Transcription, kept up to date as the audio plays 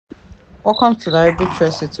Welcome to the Library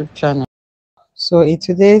Trust YouTube channel. So in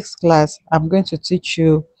today's class, I'm going to teach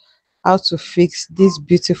you how to fix these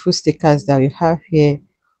beautiful stickers that you have here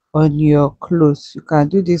on your clothes. You can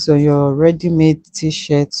do this on your ready-made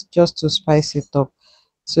t-shirts just to spice it up.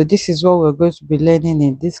 So this is what we're going to be learning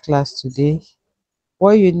in this class today.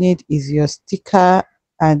 What you need is your sticker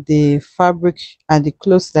and the fabric and the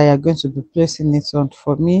clothes that you're going to be placing it on.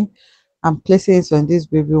 For me, I'm placing it on this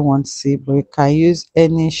baby onesie, but you can use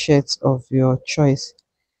any shirt of your choice.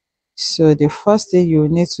 So the first thing you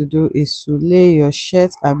need to do is to lay your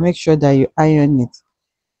shirt and make sure that you iron it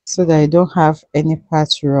so that you don't have any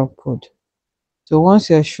parts rumpled. So once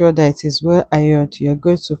you're sure that it is well ironed, you're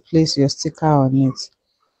going to place your sticker on it.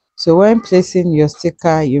 So when placing your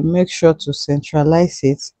sticker, you make sure to centralize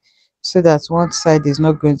it so that one side is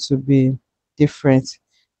not going to be different.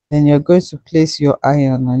 Then you're going to place your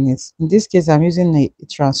iron on it. In this case, I'm using a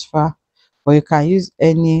transfer, but you can use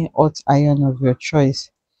any hot iron of your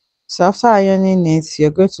choice. So after ironing it,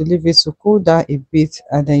 you're going to leave it to cool down a bit,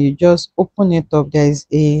 and then you just open it up. There is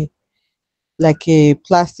a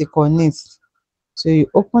plastic on it. So you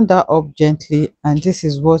open that up gently, and this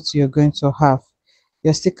is what you're going to have.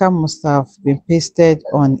 Your sticker must have been pasted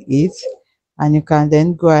on it, and you can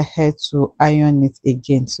then go ahead to iron it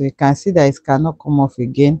again. So you can see that it cannot come off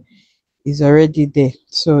again. It's already there.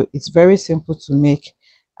 So it's very simple to make,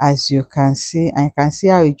 as you can see, and you can see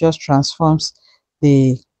how it just transforms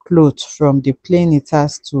the cloth from the plain it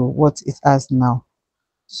has to what it has now.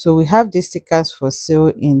 So we have these stickers for sale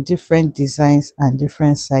in different designs and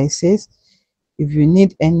different sizes. If you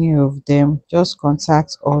need any of them, just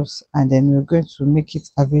contact us and then we're going to make it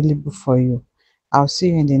available for you. I'll see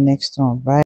you in the next one. Bye.